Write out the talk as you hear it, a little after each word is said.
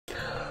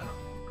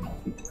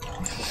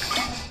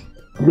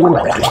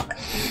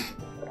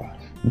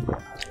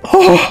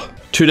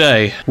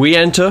Today, we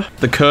enter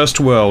the cursed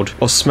world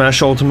of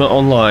Smash Ultimate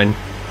Online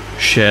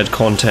shared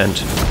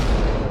content.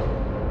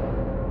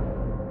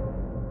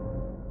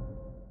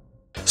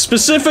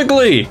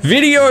 Specifically,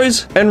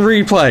 videos and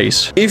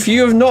replays. If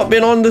you have not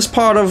been on this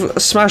part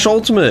of Smash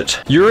Ultimate,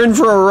 you're in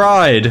for a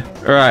ride.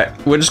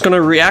 Alright, we're just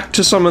gonna react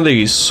to some of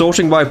these,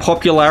 sorting by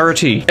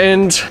popularity.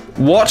 And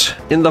what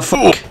in the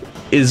fuck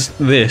is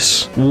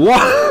this?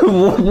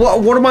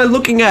 What am I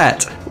looking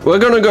at? We're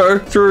gonna go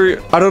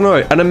through, I don't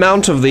know, an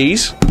amount of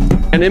these.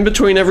 And in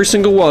between every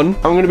single one,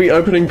 I'm gonna be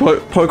opening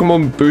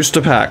Pokemon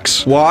booster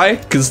packs. Why?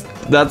 Because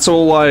that's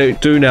all I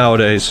do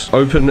nowadays.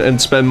 Open and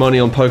spend money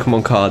on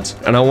Pokemon cards.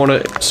 And I want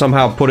to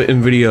somehow put it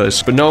in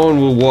videos. But no one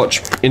will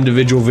watch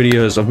individual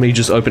videos of me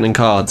just opening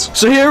cards.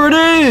 So here it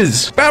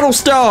is! Battle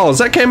Styles!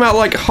 That came out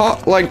like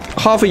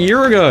half a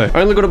year ago.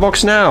 I only got a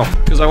box now.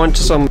 Because I went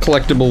to some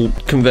collectible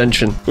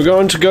convention. We're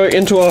going to go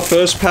into our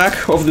first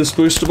pack of this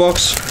booster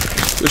box,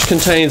 which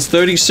contains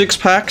 36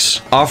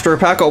 packs. After a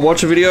pack, I'll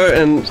watch a video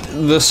and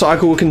the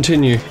cycle will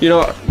continue. You know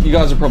what? You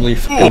guys are probably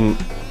fucking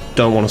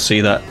don't want to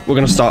see that. We're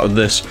gonna start with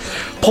this.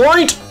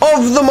 Point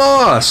of the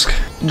Mask!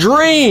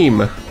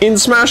 Dream! In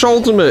Smash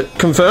Ultimate.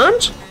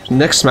 Confirmed?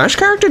 Next Smash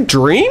character?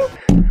 Dream?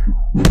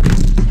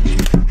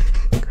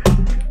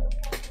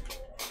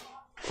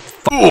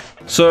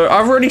 So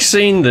I've already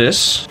seen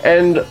this,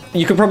 and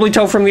you can probably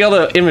tell from the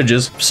other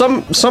images,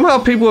 somehow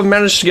people have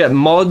managed to get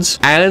mods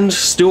and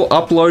still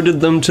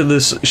uploaded them to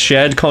this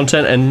shared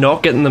content and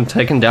not getting them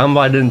taken down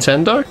by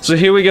Nintendo. So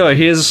here we go,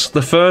 here's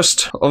the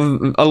first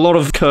of a lot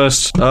of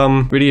cursed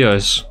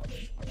videos.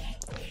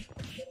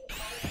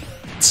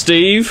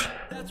 Steve,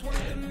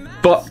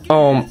 but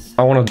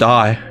I want to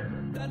die.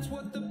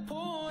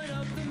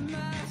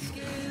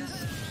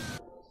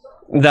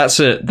 That's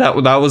it. That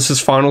was his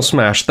final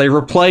smash. They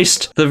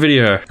replaced the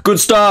video. Good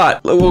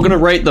start. We're gonna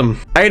rate them.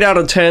 8 out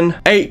of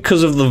 10. 8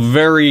 because of the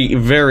very,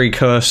 very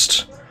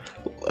cursed.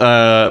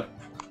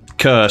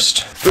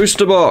 Cursed.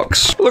 Booster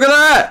box. Look at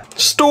that!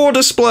 Store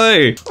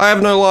display! I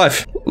have no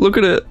life. Look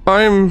at it.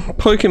 I am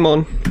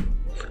Pokemon.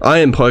 I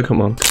am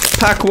Pokemon.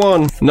 Pack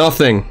 1.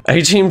 Nothing.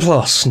 18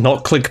 plus.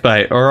 Not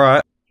clickbait.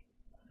 Alright.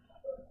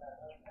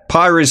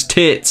 Pyra's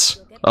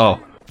tits.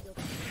 Oh.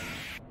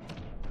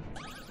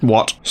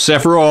 What?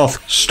 Sephiroth,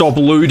 stop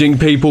looting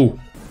people.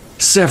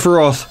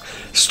 Sephiroth,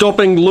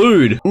 stopping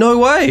lewd. No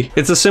way.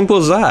 It's as simple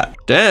as that.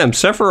 Damn,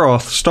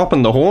 Sephiroth,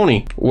 stopping the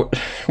horny.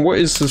 What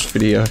is this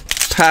video?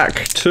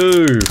 Pack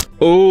 2.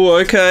 Oh,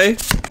 okay.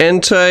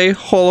 Entei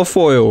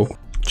Holofoil.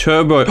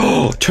 Turbo.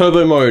 Oh,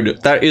 turbo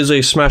mode. That is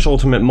a Smash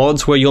Ultimate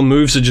mods where your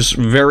moves are just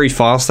very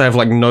fast. They have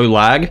like no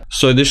lag.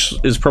 So this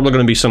is probably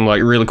going to be some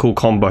like really cool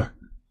combo.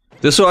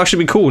 This will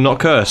actually be cool, not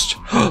cursed.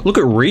 Look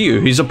at Ryu.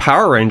 He's a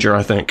Power Ranger,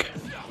 I think.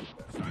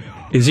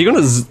 Is he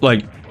gonna,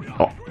 like...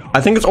 Oh,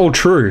 I think it's all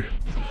true.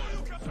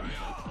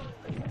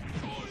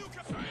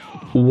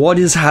 What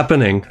is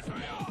happening?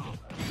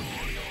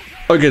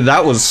 Okay,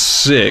 that was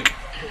sick.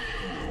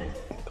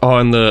 Oh,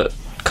 and the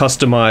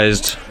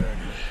customized...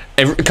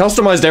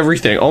 customized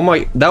everything. Oh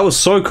my... That was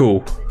so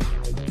cool.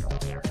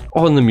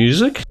 Oh, and the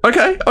music?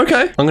 Okay,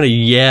 okay. I'm gonna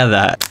yeah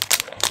that.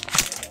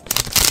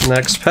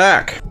 Next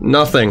pack.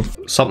 Nothing.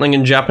 Something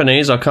in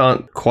Japanese. I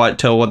can't quite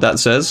tell what that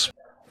says.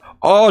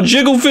 Oh,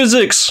 Jiggle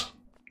Physics!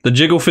 The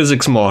Jiggle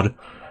Physics mod.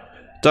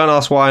 Don't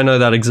ask why I know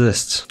that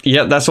exists.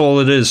 Yep, that's all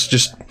it is.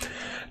 Just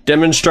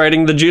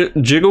demonstrating the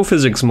Jiggle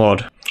Physics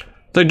mod.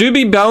 They do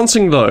be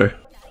bouncing though.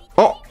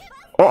 Oh!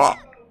 Oh!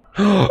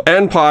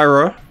 And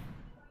Pyra.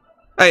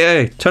 Hey,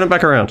 hey, turn it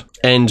back around.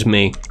 And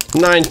me.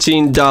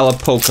 $19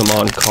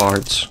 Pokemon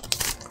cards.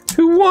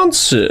 Who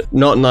wants it?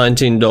 Not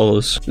 $19.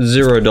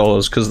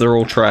 $0, because they're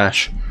all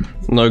trash.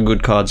 No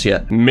good cards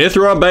yet.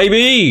 Mythra,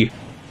 baby!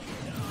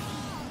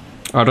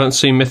 I don't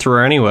see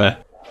Mythra anywhere.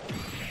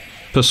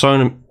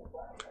 Persona...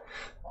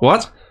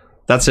 What?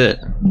 That's it.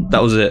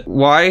 That was it.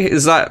 Why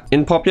is that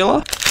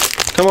unpopular?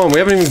 Come on, we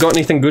haven't even got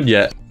anything good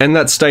yet. And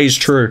that stays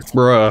true.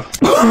 Bruh.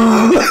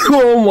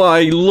 Oh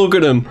my, look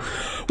at him.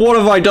 What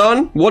have I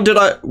done? What did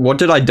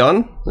I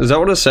done? Is that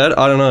what it said?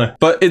 I don't know.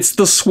 But it's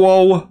the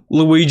Swole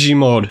Luigi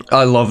mod.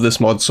 I love this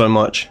mod so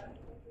much.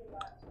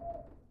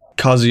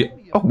 Kazuya...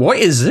 Oh, what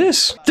is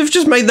this? They've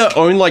just made their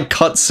own, like,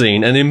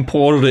 cutscene and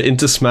imported it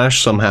into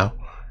Smash somehow.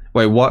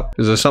 Wait, what?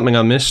 Is there something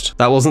I missed?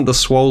 That wasn't the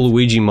Swole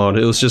Luigi mod.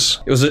 It was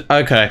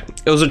okay.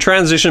 It was a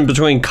transition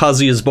between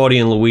Kazuya's body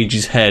and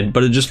Luigi's head,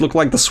 but it just looked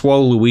like the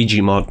Swole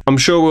Luigi mod. I'm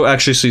sure we'll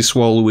actually see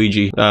Swole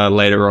Luigi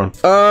later on.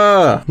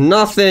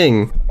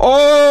 Nothing.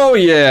 Oh,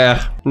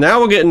 yeah.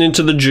 Now we're getting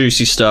into the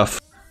juicy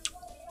stuff.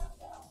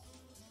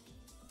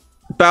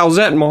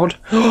 Bowsette mod.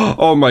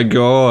 Oh my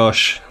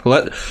gosh.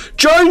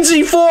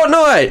 Jonesy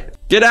Fortnite!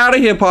 Get out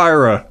of here,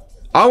 Pyra.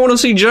 I want to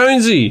see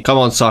Jonesy. Come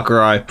on,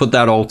 Sakurai. Put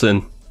that ult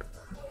in.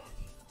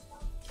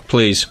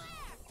 Please.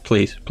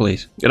 Please,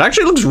 please. It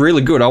actually looks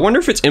really good. I wonder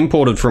if it's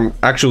imported from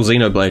actual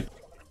Xenoblade.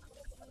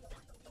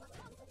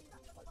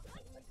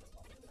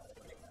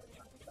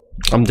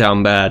 I'm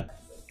down bad.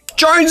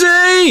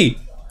 Jonesy!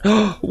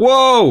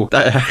 Whoa!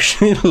 That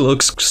actually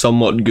looks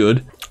somewhat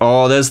good.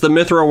 Oh, there's the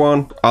Mythra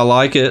one. I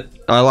like it.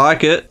 I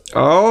like it.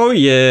 Oh,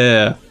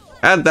 yeah.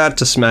 Add that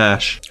to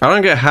Smash. I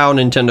don't get how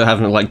Nintendo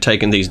haven't, like,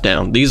 taken these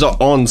down. These are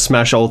on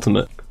Smash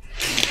Ultimate.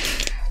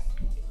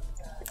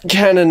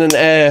 Cannon and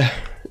air.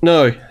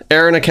 No,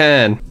 air in a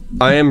can.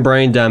 I am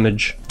brain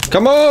damage.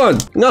 Come on!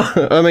 No,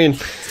 I mean...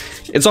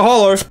 It's a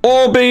holo.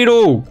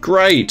 Orbeetle!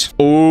 Great.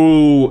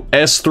 Ooh,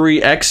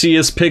 S3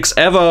 Exeus picks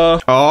ever.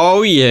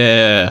 Oh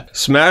yeah.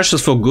 Smash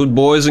is for good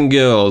boys and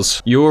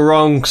girls. You were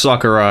wrong,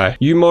 Sakurai.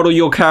 You model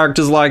your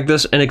characters like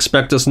this and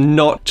expect us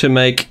not to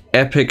make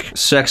epic,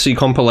 sexy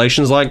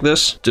compilations like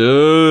this?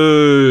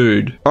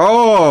 Dude.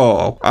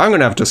 Oh, I'm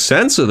gonna have to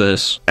censor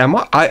this. Am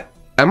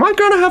I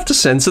gonna have to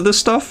censor this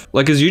stuff?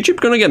 Like, is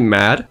YouTube gonna get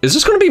mad? Is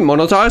this gonna be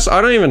monetized?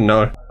 I don't even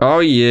know. Oh,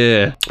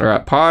 yeah. All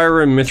right,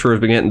 Pyra and Mythra have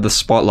been getting the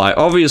spotlight.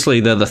 Obviously,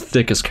 they're the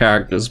thickest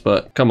characters,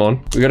 but come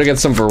on. We gotta get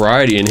some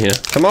variety in here.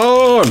 Come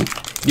on!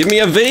 Give me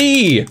a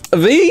V! A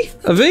V?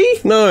 A V?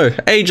 No,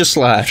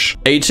 Aegislash.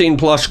 18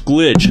 plus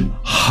glitch.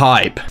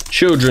 Hype.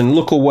 Children,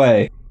 look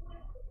away.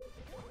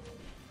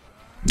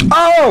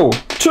 Oh!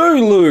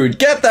 Too lewd!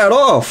 Get that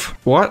off!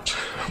 What?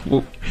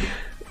 Well,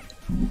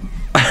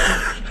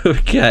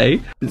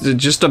 okay. Is it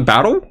just a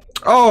battle?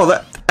 Oh,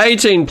 that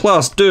 18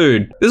 plus,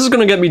 dude. This is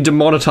gonna get me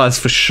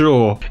demonetized for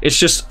sure. It's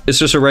just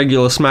a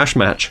regular Smash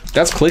match.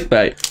 That's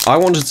clickbait. I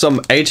wanted some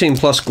 18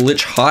 plus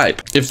glitch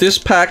hype. If this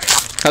pack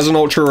has an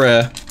ultra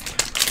rare,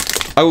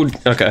 I would,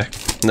 okay,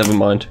 never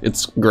mind.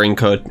 It's green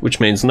code, which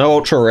means no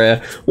ultra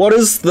rare. What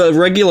is the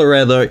regular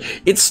rare though?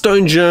 It's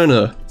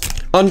Stonjourner.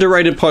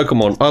 Underrated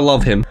Pokemon. I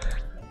love him.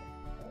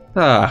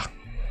 Ah.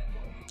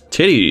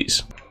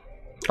 Titties.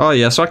 Oh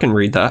yes, I can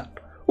read that.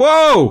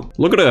 Whoa!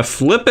 Look at her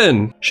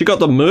flipping. She got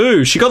the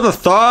moves. She got the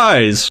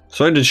thighs.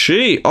 So did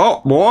she.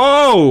 Oh,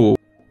 whoa!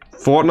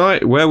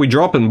 Fortnite, where are we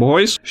dropping,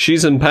 boys?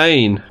 She's in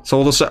pain. It's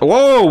all the same.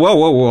 Whoa, whoa,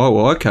 whoa,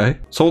 whoa, okay.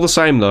 It's all the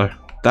same, though.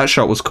 That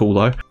shot was cool,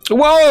 though.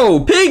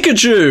 Whoa!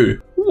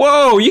 Pikachu!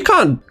 Whoa, you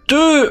can't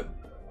do...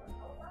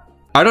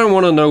 I don't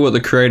want to know what the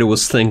creator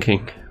was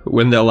thinking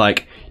when they're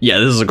like, yeah,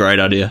 this is a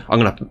great idea. I'm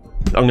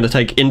gonna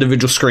take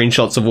individual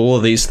screenshots of all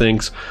of these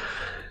things.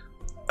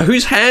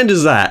 Whose hand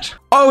is that?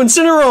 Oh,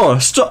 Incineroar!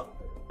 Stop!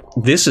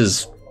 This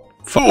is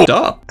fucked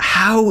up.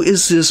 How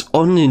is this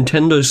on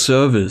Nintendo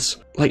servers?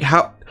 Like,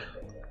 how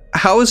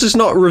is this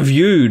not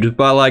reviewed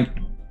by, like,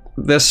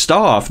 their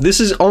staff?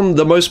 This is on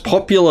the most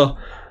popular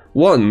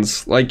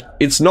ones. Like,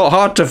 it's not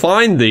hard to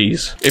find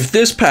these. If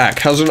this pack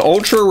has an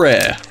ultra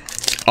rare,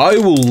 I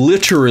will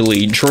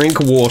literally drink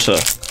water.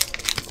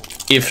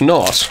 If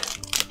not,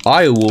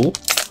 I will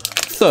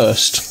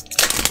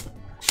thirst.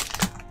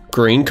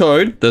 Green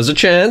code, there's a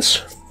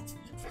chance.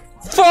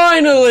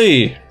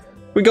 Finally!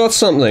 We got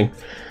something.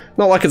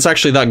 Not like it's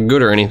actually that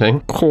good or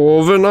anything.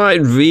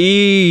 Corviknight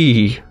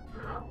V!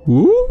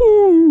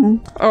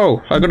 Woo!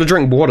 Oh, I gotta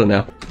drink water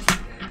now.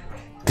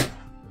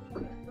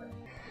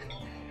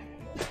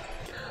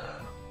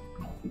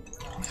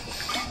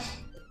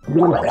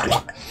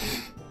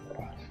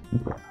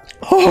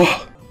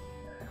 Oh.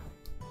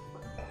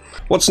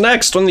 What's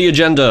next on the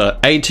agenda?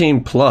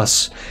 18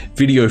 plus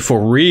video for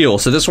real.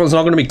 So this one's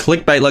not going to be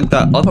clickbait like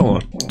that other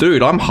one.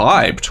 Dude, I'm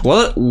hyped.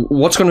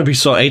 What's going to be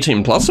so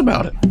 18 plus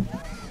about it?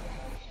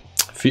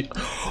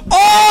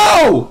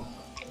 Oh!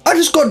 I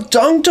just got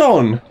dunked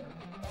on.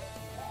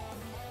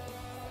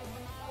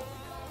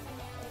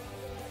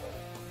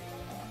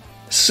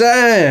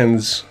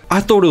 Sans.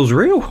 I thought it was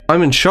real.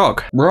 I'm in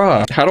shock.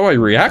 Bruh, how do I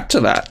react to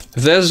that?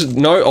 If there's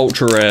no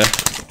ultra rare,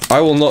 I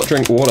will not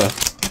drink water.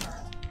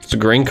 It's a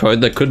green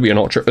code, that could be an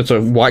ultra. It's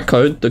a white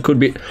code, that could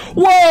be.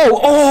 Whoa!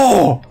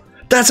 Oh!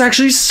 That's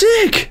actually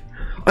sick!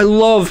 I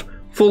love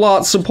full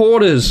art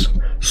supporters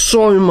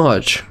so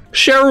much.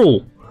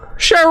 Cheryl!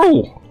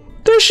 Cheryl!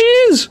 There she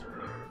is!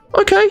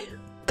 Okay,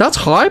 that's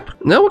hype.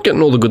 Now we're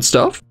getting all the good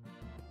stuff.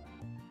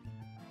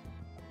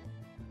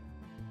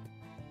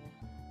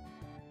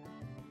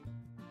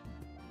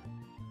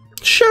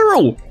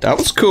 Cheryl! That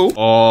was cool.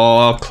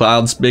 Oh,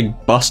 Cloud's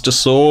big Buster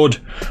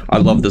Sword. I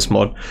love this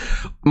mod.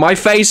 My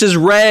face is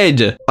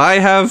red. I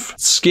have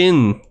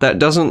skin that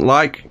doesn't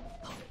like...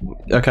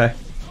 Okay.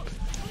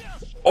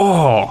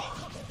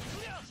 Oh.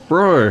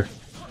 Bro.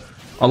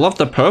 I love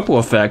the purple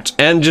effect.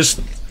 And just...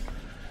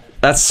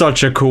 That's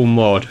such a cool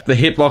mod. The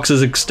hitbox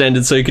is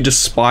extended so you can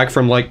just spike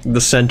from like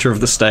the center of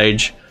the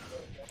stage.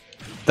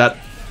 That...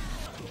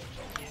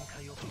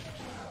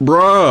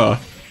 Bruh.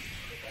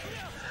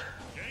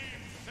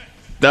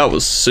 That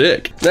was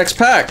sick. Next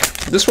pack.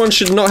 This one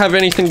should not have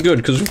anything good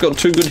because we've got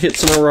 2 good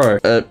hits in a row.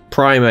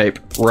 Primeape,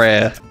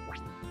 rare.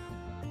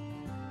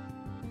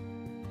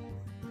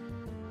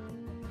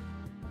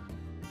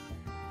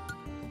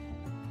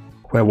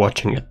 We're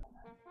watching it.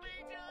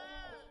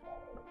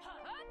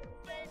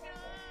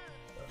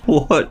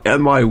 What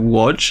am I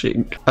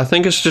watching? I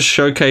think it's just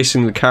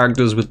showcasing the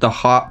characters with the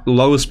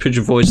lowest pitch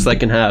of voice they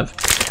can have.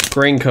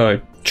 Green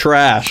code.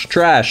 Trash,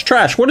 trash,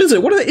 trash. What is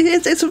it? What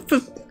is it? It's a...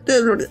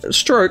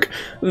 Stroke.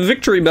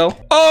 Victory bell.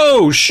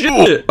 Oh,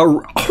 shit!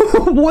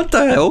 What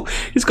the hell?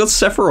 He's got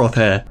Sephiroth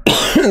hair.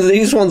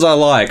 These ones I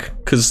like,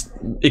 because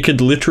it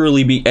could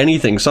literally be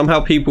anything.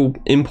 Somehow people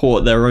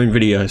import their own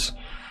videos.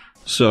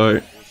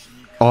 So...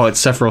 Oh,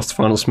 it's Sephiroth's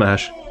Final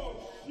Smash.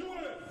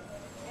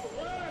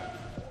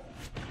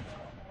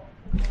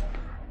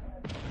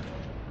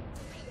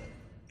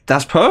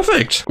 That's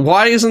perfect!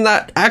 Why isn't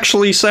that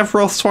actually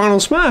Sephiroth's Final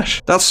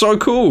Smash? That's so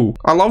cool.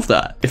 I love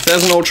that. If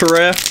there's an ultra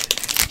rare...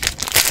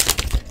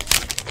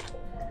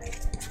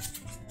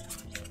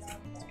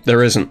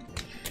 There isn't.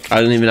 I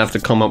didn't even have to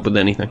come up with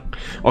anything.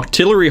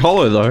 Octillery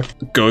Hollow though.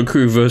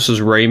 Goku versus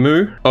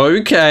Reimu.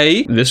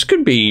 Okay, this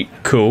could be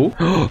cool.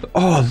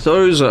 Oh,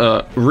 those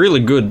are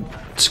really good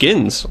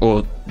skins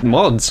or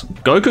mods.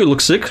 Goku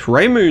looks sick.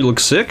 Reimu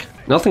looks sick.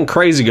 Nothing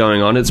crazy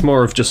going on. It's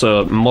more of just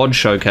a mod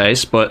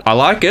showcase, but I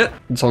like it.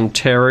 It's on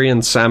Terry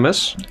and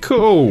Samus.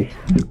 Cool.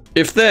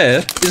 If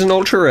there is an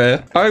ultra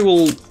rare, I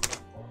will...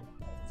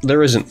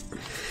 There isn't.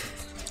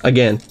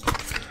 Again.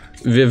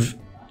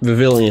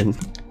 Vivillon.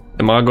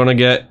 Am I gonna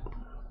get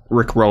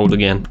rickrolled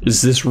again?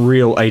 Is this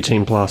real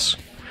 18 plus?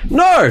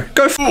 No!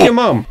 Go f your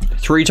mum!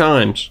 3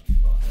 times.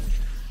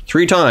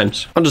 3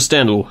 times.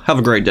 Understandable. Have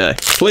a great day.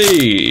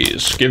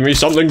 Please, give me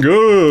something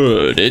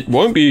good. It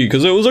won't be,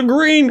 because it was a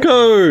green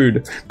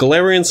code.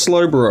 Galarian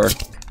Slowbro.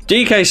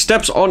 DK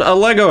steps on a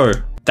Lego.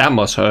 That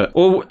must hurt.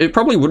 Well, it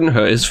probably wouldn't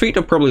hurt. His feet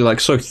are probably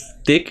like so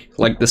thick,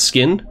 like the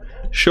skin.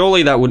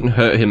 Surely that wouldn't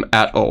hurt him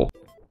at all.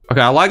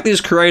 Okay, I like these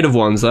creative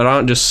ones that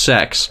aren't just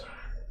sex.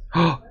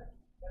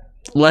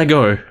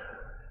 Lego.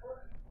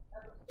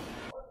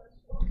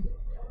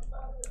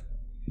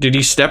 Did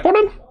he step on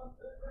him?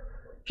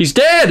 He's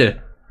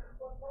dead!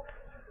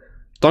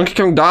 Donkey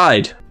Kong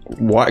died.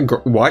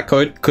 White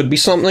code. Could be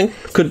something.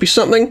 Could be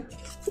something.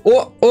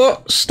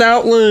 Oh,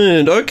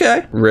 Stoutland.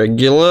 Okay.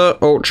 Regular,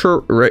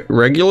 ultra,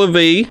 regular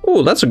V.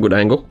 Oh, that's a good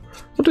angle.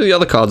 What are the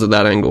other cards at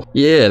that angle?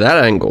 Yeah,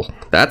 that angle.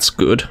 That's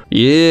good.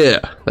 Yeah,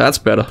 that's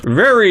better.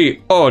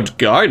 Very odd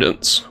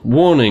guidance.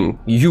 Warning,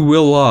 you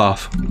will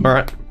laugh.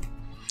 Alright.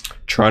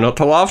 Try not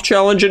to laugh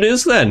challenge it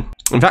is then.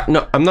 In fact,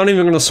 no, I'm not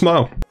even gonna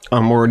smile.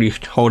 I'm already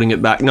holding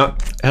it back. No,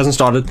 it hasn't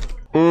started.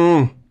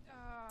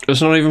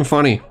 It's not even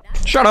funny.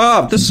 Shut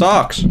up, this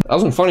sucks. That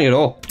wasn't funny at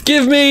all.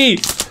 Give me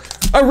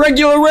a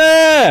regular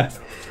rare!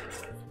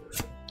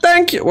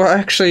 Thank you. Well,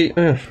 actually,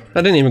 I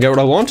didn't even get what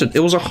I wanted.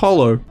 It was a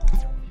hollow.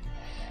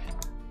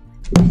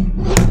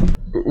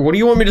 What do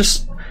you want me to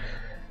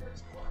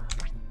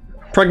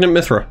Pregnant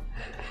Mythra.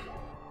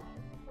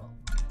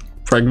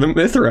 Pregnant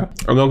Mythra.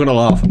 I'm not gonna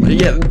laugh.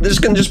 Yeah, this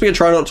can just be a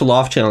try not to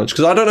laugh challenge,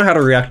 because I don't know how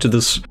to react to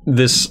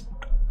this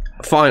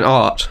fine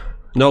art.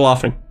 No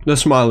laughing. No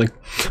smiling.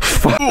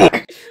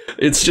 Fuck.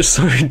 It's just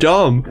so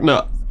dumb.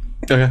 No.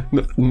 Okay.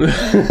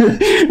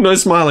 No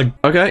smiling.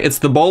 Okay, it's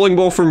the bowling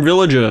ball from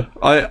Villager.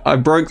 I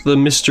broke the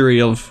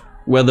mystery of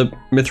whether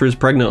Mythra is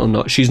pregnant or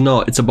not. She's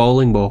not. It's a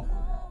bowling ball.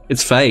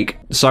 It's fake.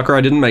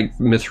 Sakurai didn't make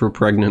Mythra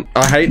pregnant.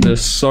 I hate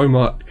this so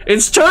much.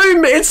 It's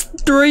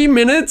 3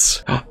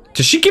 minutes?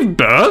 Did she give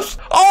birth?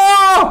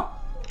 Oh!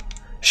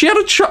 She had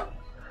a child.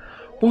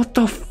 What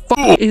the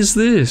fuck is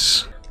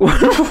this?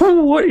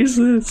 What is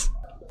this?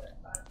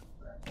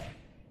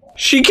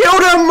 She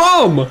killed her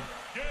mom!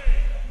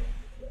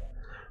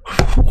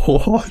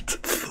 What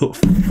the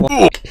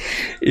fuck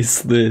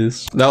is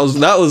this? That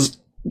was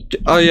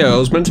oh yeah, I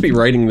was meant to be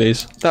rating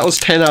these. That was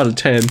 10 out of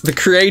 10. The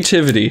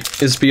creativity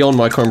is beyond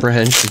my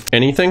comprehension.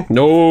 Anything?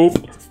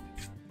 Nope.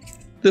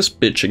 This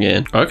bitch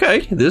again.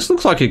 Okay, this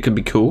looks like it could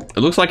be cool. It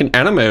looks like an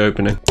anime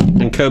opening.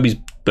 And Kirby's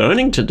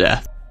burning to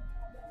death.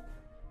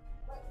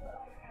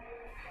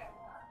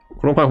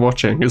 What am I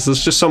watching? Is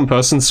this just some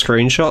person's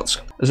screenshots?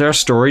 Is there a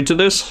story to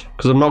this?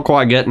 Because I'm not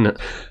quite getting it.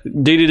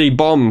 DDD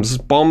bombs.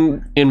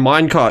 Bomb in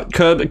minecart.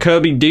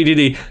 Kirby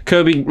DDD.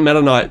 Kirby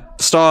Meta Knight.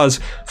 Stars.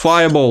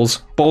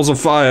 Fireballs. Balls of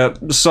fire.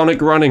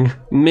 Sonic running.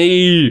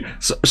 Me.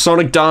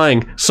 Sonic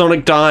dying.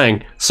 Sonic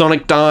dying.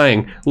 Sonic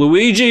dying.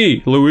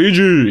 Luigi.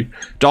 Luigi.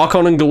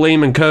 Darkon and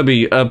Galeem and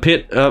Kirby.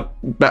 Pit.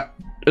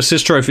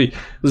 Assist trophy.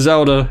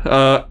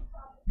 Zelda.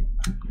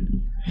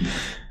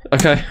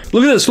 Okay.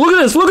 Look at this, look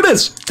at this, look at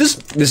this!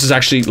 This is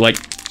actually, like,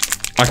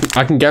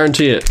 I can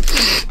guarantee it.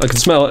 I can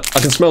smell it. I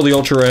can smell the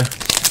ultra rare.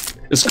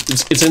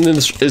 It's in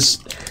this,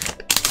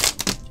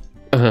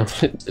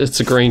 it's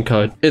a green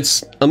code.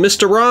 It's a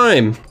Mr.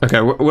 Rhyme. Okay,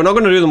 we're not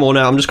gonna do them all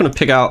now. I'm just gonna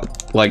pick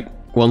out, like,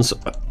 ones.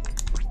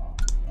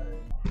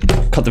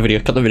 Cut the video,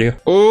 cut the video.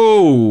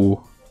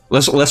 Oh!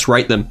 Let's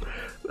rate them.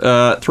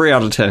 3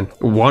 out of 10.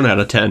 1 out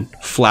of 10.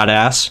 Flat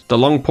ass. The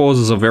long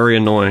pauses are very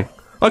annoying.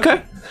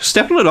 Okay.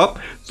 Stepping it up,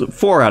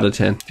 4 out of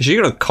 10. Is she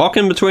got a cock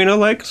in between her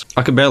legs?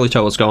 I can barely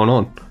tell what's going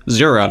on.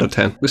 0 out of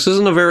 10. This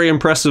isn't a very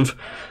impressive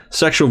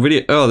sexual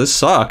video. Oh, this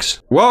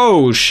sucks.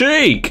 Whoa,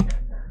 Sheik!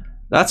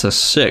 That's a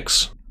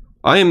 6.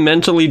 I am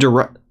mentally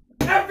FBI,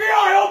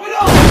 open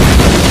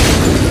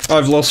up!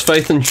 I've lost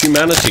faith in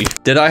humanity.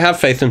 Did I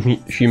have faith in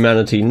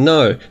humanity?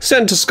 No.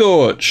 Send to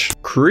Scorch.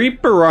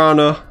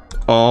 Creeperana.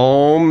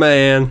 Oh,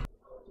 man.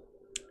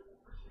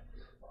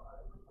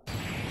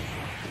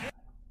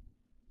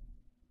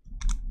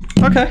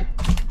 Okay.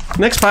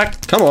 Next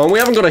pack. Come on, we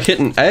haven't got a hit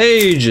in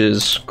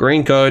ages.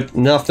 Green code,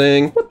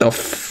 nothing. What the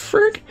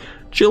frick?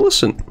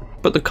 Jillison.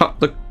 But the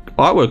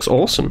artwork's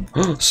awesome.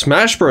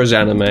 Smash Bros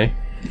anime.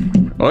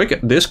 Okay,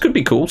 this could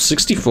be cool.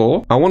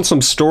 64. I want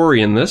some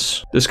story in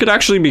this. This could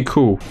actually be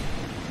cool.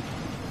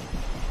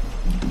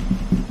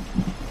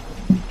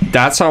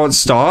 That's how it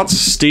starts?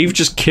 Steve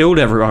just killed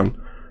everyone.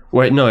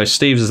 Wait, no,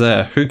 Steve's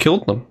there. Who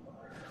killed them?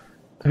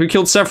 Who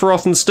killed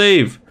Sephiroth and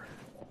Steve?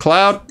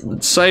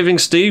 Cloud saving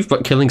Steve,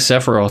 but killing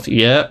Sephiroth.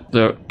 Yeah,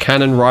 the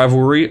canon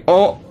rivalry.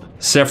 Oh,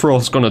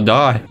 Sephiroth's gonna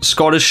die.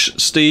 Scottish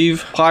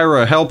Steve.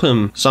 Pyro, help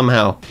him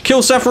somehow.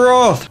 Kill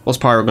Sephiroth! What's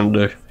Pyro gonna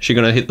do? Is she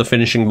gonna hit the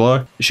finishing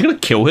blow? Is she gonna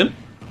kill him?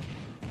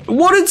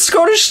 What did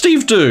Scottish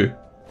Steve do?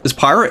 Is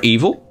Pyro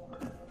evil?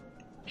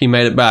 He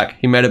made it back.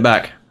 He made it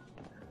back.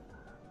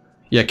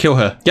 Yeah, kill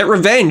her. Get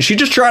revenge. She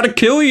just tried to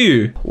kill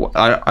you.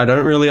 I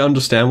don't really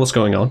understand what's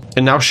going on.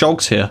 And now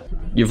Shulk's here.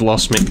 You've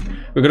lost me.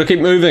 We're gonna keep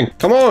moving.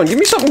 Come on, give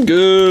me something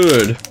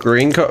good.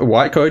 Green code,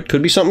 white code,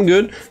 could be something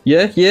good.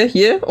 Yeah, yeah,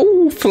 yeah.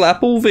 Oh,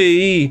 Flapple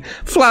V.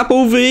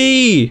 Flapple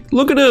V.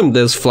 Look at him.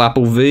 There's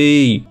Flapple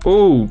V.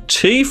 Oh,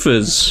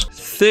 Tifa's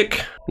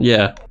thick.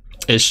 Yeah,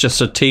 it's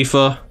just a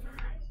Tifa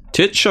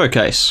tit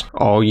showcase.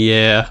 Oh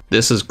yeah,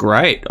 this is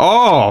great.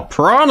 Oh,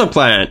 Piranha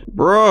Plant.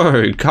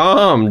 Bro,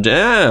 calm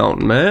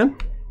down, man.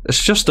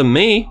 It's just a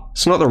me.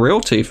 It's not the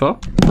real Tifa.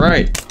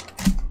 Right.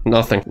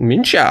 Nothing.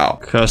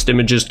 Minchao. Cursed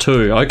Images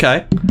 2.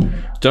 Okay.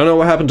 Don't know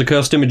what happened to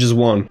Cursed Images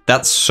 1.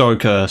 That's so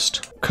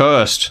cursed.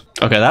 Cursed.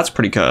 Okay, that's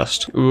pretty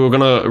cursed. We're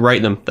gonna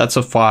rate them. That's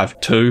a 5.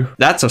 2.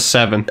 That's a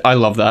 7. I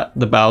love that.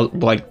 The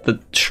like the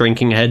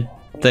shrinking head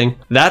thing.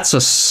 That's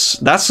a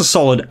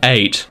solid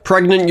 8.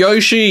 Pregnant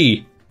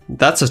Yoshi.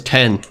 That's a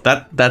 10.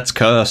 That's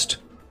cursed.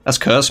 That's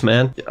cursed,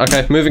 man.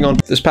 Okay, moving on.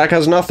 This pack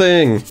has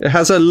nothing. It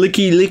has a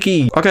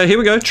licky. Okay, here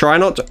we go. Try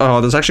not to, oh,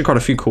 there's actually quite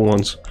a few cool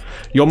ones.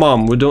 Your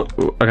mom. We're doing,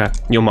 okay,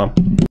 your mom.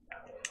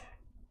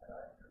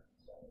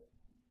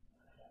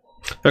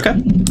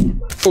 Okay.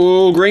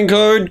 Oh, green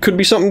code. Could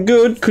be something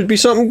good. Could be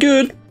something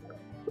good.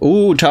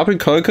 Ooh, Tapu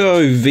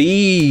Koko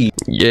V.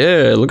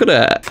 Yeah, look at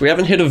that. We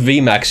haven't hit a V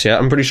Max yet.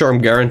 I'm pretty sure I'm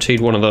guaranteed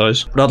one of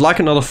those. But I'd like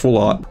another full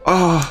art.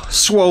 Ah, oh,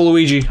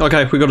 Swoluigi.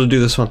 Okay, we got to do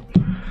this one.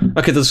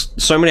 Okay, there's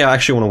so many I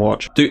actually want to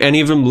watch. Do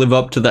any of them live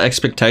up to the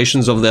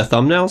expectations of their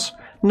thumbnails?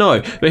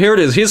 No, but here it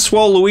is. Here's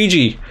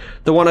Swoluigi,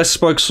 the one I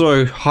spoke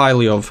so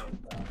highly of.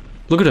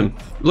 Look at him.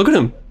 Look at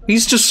him.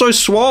 He's just so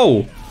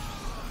swole.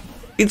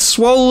 It's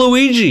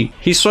Swoluigi.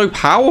 He's so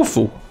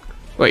powerful.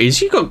 Wait, is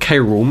he got K.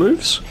 Rool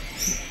moves?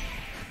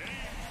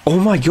 Oh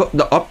my god,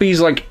 the up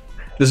B's like,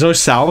 there's no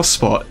sour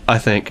spot, I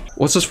think.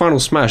 What's his final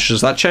smash?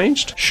 Has that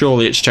changed?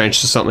 Surely it's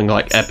changed to something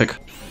like epic.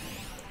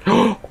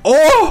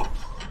 Oh!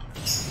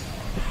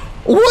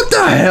 What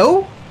the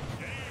hell?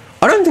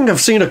 I don't think I've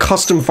seen a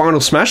custom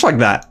final smash like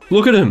that.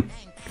 Look at him.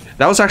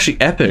 That was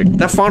actually epic.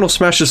 That final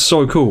smash is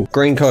so cool.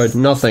 Green code,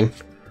 nothing.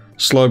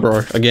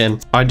 Slowbro, again.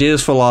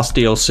 Ideas for last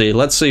DLC.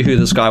 Let's see who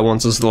this guy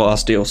wants as the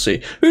last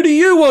DLC. Who do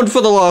you want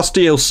for the last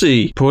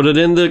DLC? Put it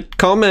in the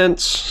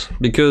comments.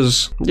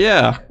 Because,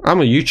 yeah,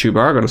 I'm a YouTuber,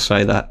 I gotta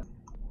say that.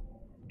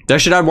 They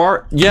should add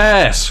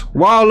yes!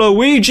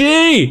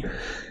 Waluigi!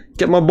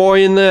 Get my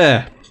boy in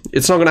there.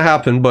 It's not gonna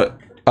happen, but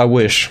I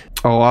wish.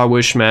 Oh, I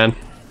wish, man.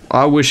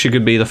 I wish he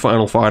could be the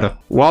final fighter.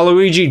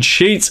 Waluigi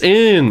cheats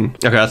in.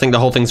 Okay, I think the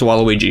whole thing's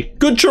Waluigi.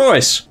 Good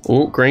choice.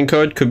 Oh, green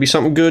code. Could be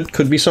something good.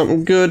 Could be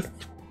something good.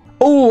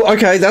 Oh,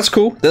 okay, that's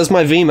cool. There's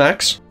my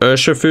VMAX.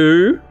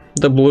 Urshifu,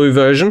 the blue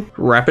version.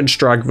 Rapid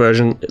Strike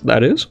version,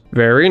 that is.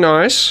 Very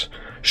nice.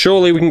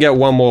 Surely we can get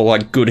one more,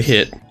 like, good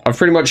hit. I've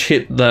pretty much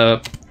hit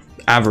the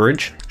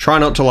average. Try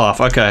not to laugh.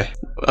 Okay.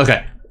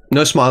 Okay.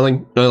 No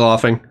smiling. No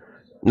laughing.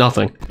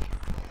 Nothing.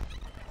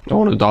 I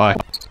want to die.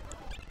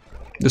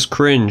 This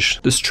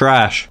cringe. This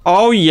trash.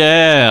 Oh,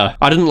 yeah.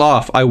 I didn't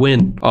laugh. I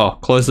win. Oh,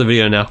 close the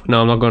video now.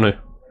 No, I'm not going to.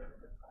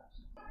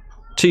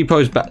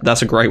 T-pose back.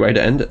 That's a great way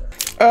to end it.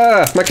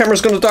 Ah, my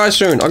camera's gonna die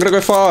soon. I gotta go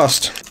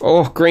fast.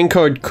 Oh, green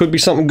code could be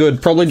something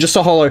good. Probably just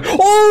a holo.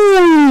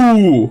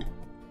 Oh!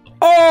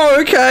 Oh,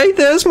 okay.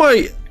 There's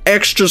my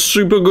extra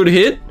super good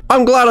hit.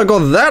 I'm glad I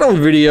got that on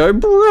video.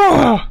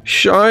 Bruh.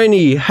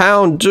 Shiny,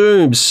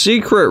 Houndoom,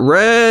 secret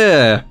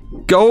rare,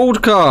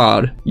 gold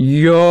card.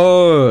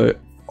 Yo.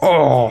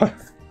 Oh.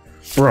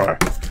 Bro.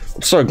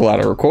 I'm so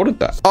glad I recorded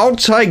that. I'll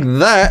take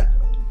that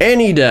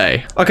any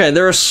day. Okay,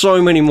 there are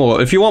so many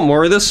more. If you want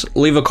more of this,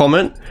 leave a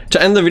comment.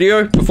 To end the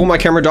video, before my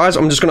camera dies,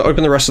 I'm just gonna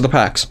open the rest of the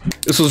packs.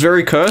 This was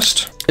very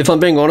cursed. If I'm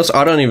being honest,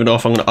 I don't even know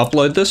if I'm gonna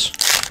upload this,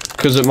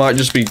 because it might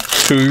just be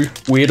too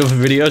weird of a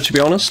video, to be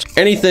honest.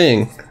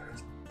 Anything.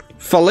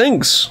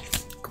 Phalanx.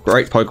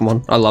 Great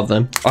Pokemon. I love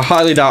them. I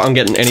highly doubt I'm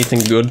getting anything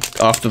good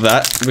after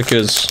that,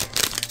 because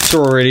it's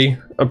already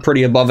a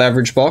pretty above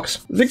average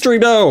box. Victory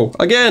Bell,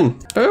 again.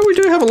 Oh, we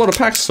do have a lot of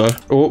packs though.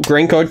 Oh,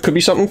 green code, could be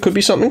something, could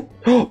be something.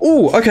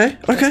 Oh, okay,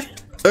 okay.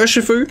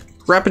 Urshifu,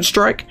 Rapid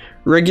Strike,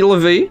 regular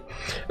V.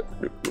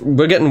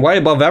 we're getting way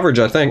above average,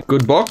 I think.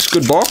 Good box,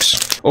 good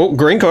box. Oh,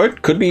 green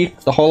coat. Could be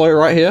the holo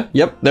right here.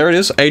 Yep, there it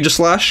is.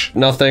 Aegislash.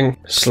 Nothing.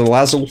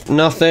 Slazzle.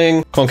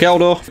 Nothing.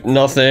 Conkeldurr.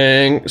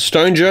 Nothing.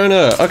 Stone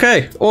Jonah.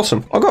 Okay,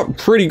 awesome. I got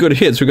pretty good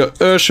hits. We got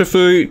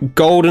Urshifu,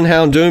 Golden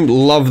Houndoom.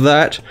 Love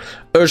that.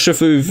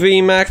 Urshifu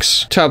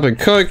VMAX. Tapu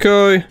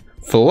Koko.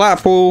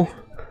 Flapple.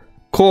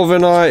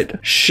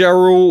 Corviknight.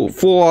 Cheryl.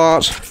 Full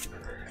Art.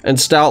 And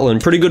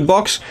Stoutland. Pretty good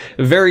box.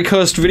 Very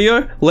cursed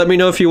video. Let me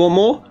know if you want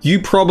more. You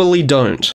probably don't.